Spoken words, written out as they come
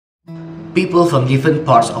people from different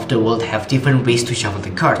parts of the world have different ways to shuffle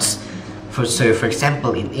the cards. For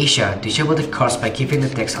example, in Asia, they shuffle the cards by giving the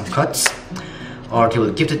deck some cuts, or they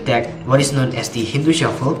will give the deck what is known as the Hindu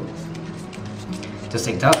shuffle, just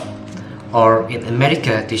like that. Or in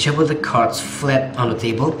America, they shuffle the cards flat on the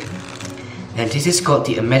table, and this is called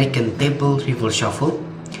the American table river shuffle.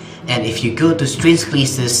 And if you go to strange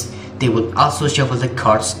places, they would also shuffle the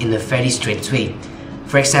cards in a very strange way.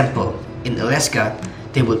 For example, in Alaska,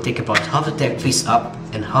 they will take about half the deck face up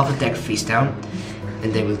and half the deck face down,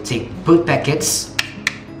 and they will take both packets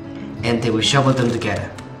and they will shuffle them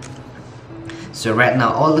together. So right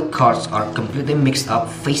now all the cards are completely mixed up,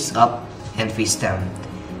 face up and face down.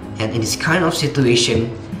 And in this kind of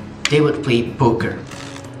situation, they would play poker,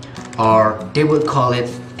 or they would call it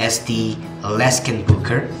as the Alaskan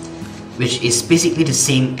poker, which is basically the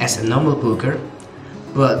same as a normal poker.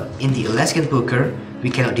 But in the Alaskan poker, we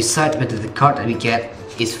cannot decide whether the card that we get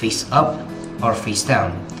is face up or face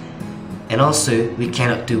down. And also, we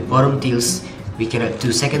cannot do bottom deals, we cannot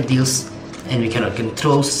do second deals, and we cannot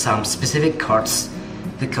control some specific cards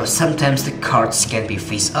because sometimes the cards can be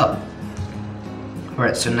face up.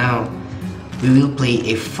 Alright, so now we will play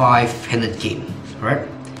a 5-handed game, right?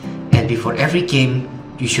 And before every game,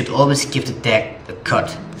 you should always give the deck a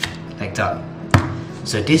cut, like that.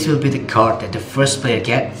 So this will be the card that the first player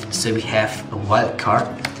gets. So we have a wild card,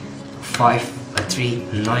 5, a 3,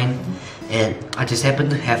 a 9, and I just happen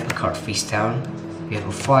to have a card face down. We have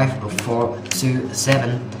a 5, a 4, a 2, a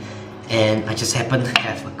 7, and I just happen to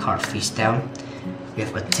have a card face down. We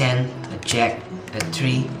have a 10, a jack, a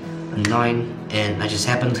 3, a 9, and I just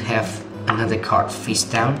happen to have another card face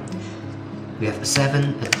down. We have a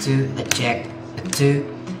 7, a 2, a jack, a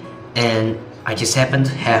 2, and I just happen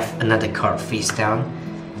to have another card face down.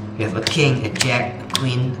 We have a king, a jack, a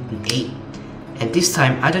queen, an 8, and this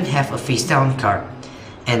time I don't have a face down card.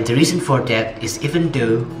 And the reason for that is even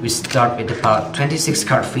though we start with about 26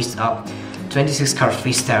 cards face up, 26 cards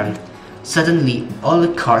face down, suddenly all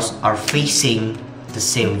the cards are facing the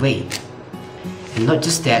same way. And not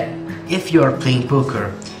just that, if you are playing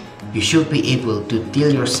poker, you should be able to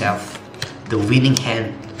deal yourself the winning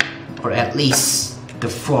hand, or at least the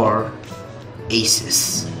 4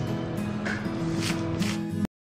 aces.